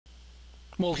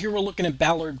Well, here we're looking at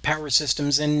Ballard Power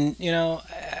Systems, and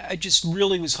I just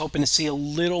really was hoping to see a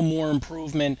little more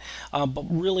improvement, but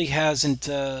really hasn't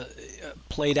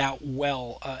played out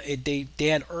well. They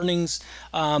had earnings,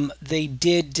 they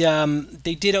did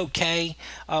okay,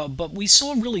 but we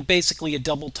saw really basically a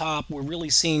double top. We're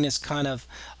really seeing this kind of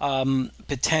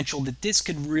potential that this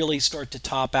could really start to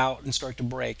top out and start to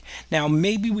break. Now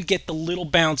maybe we get the little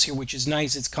bounce here, which is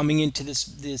nice. It's coming into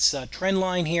this trend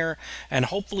line here, and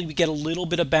hopefully we get a little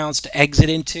bit of bounce to exit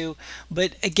into.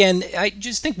 But again, I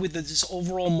just think with this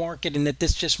overall market and that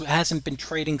this just hasn't been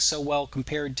trading so well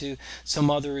compared to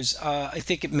some others, I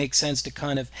think it makes sense to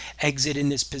kind of exit in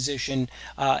this position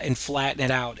and flatten it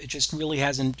out. It just really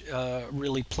hasn't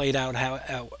really played out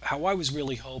how I was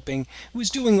really hoping. It was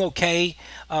doing okay,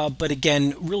 but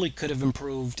again, really could have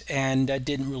improved, and I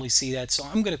didn't really see that. So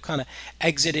I'm going to kind of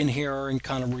exit in here and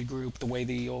kind of regroup the way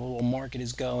the overall market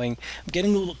is going. I'm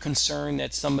getting a little concerned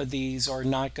that some of these are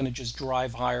not going to just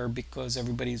drive higher because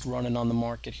everybody's running on the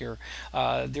market here.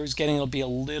 There's getting to be a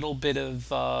little bit of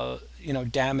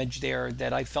damage there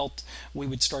that I felt we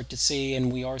would start to see,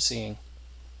 and we are seeing.